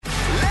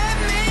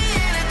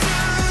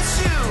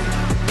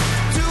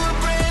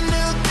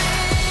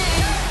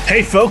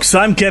Hey folks,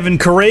 I'm Kevin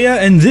Correa,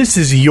 and this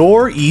is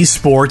your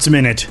Esports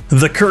Minute.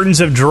 The curtains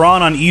have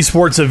drawn on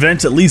esports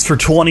events at least for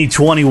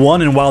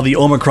 2021, and while the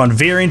Omicron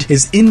variant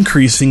is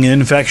increasing in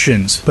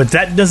infections. But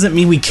that doesn't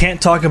mean we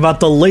can't talk about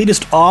the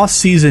latest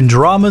off-season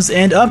dramas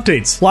and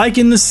updates. Like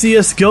in the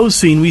CSGO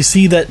scene, we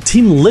see that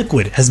Team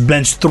Liquid has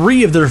benched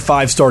 3 of their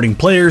 5 starting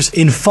players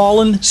in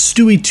Fallen,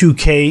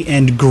 Stewie2K,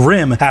 and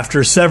Grim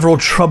after several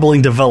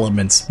troubling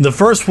developments. The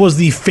first was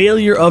the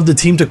failure of the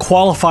team to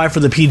qualify for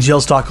the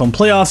PGL Stockholm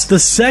playoffs, the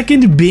second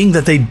being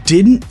that they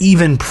didn't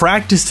even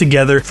practice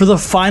together for the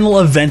final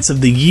events of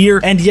the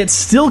year and yet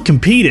still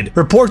competed.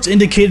 Reports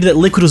indicated that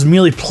Liquid was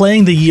merely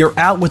playing the year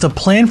out with a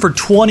plan for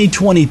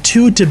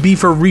 2022 to be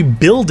for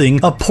rebuilding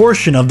a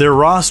portion of their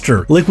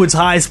roster. Liquid's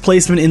highest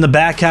placement in the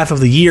back half of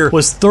the year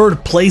was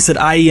 3rd place at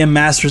IEM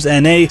Masters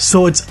NA,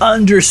 so it's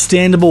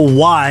understandable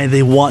why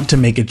they want to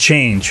make a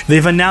change.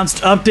 They've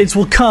announced updates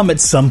will come at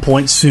some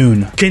point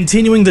soon.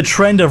 Continuing the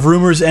trend of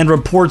rumors and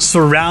reports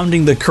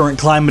surrounding the current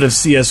climate of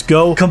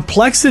CSGO,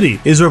 Complexity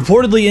is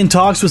reportedly in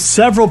talks with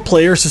several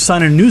players to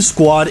sign a new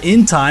squad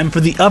in time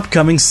for the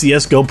upcoming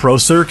CSGO Pro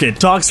Circuit.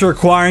 Talks for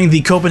acquiring the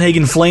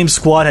Copenhagen Flames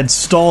squad had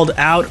stalled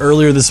out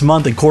earlier this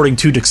month, according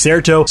to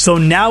Dexerto, so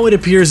now it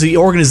appears the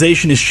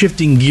organization is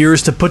shifting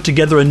gears to put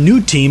together a new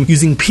team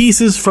using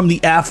pieces from the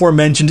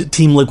aforementioned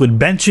Team Liquid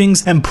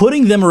benchings and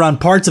putting them around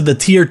parts of the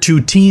Tier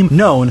 2 team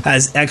known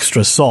as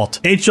Extra Salt.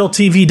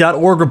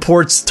 HLTV.org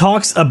reports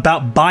talks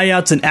about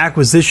buyouts and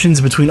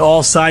acquisitions between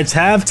all sides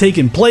have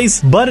taken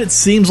place, but it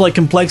seems like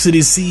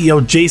Complexity's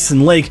CEO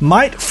Jason Lake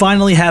might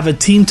finally have a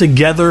team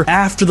together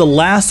after the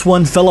last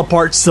one fell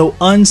apart so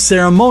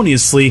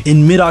unceremoniously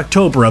in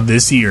mid-October of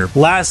this year.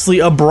 Lastly,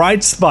 a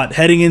bright spot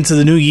heading into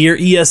the new year,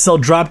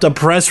 ESL dropped a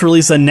press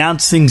release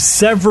announcing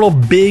several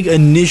big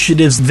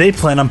initiatives they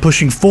plan on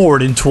pushing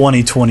forward in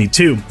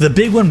 2022. The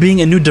big one being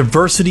a new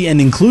diversity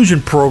and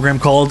inclusion program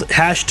called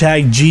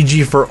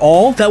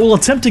 #GG4All that will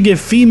attempt to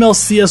give female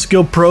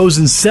CSGO pros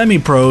and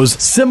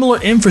semi-pros similar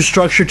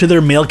infrastructure to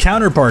their male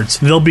counterparts.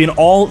 There'll be an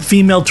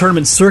all-female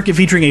tournament circuit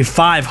featuring a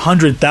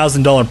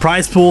 $500,000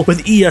 prize pool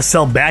with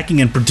ESL backing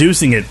and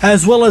producing it,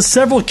 as well as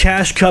several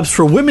cash cups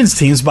for women's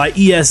teams by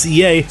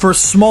ESEA for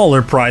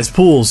smaller prize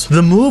pools.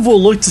 The move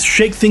will look to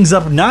shake things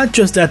up not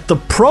just at the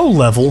pro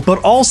level, but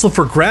also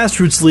for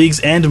grassroots leagues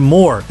and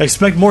more.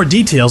 Expect more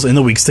details in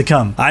the weeks to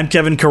come. I'm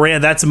Kevin Correa,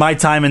 that's my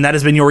time, and that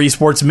has been your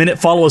Esports Minute.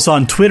 Follow us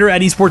on Twitter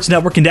at Esports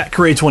Network and at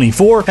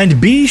Correa24,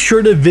 and be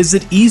sure to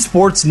visit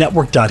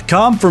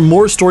esportsnetwork.com for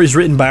more stories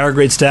written by our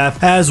great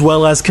staff, as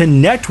well as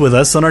connect with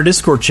us on our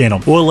Discord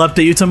channel. We'll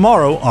update you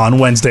tomorrow on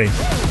Wednesday.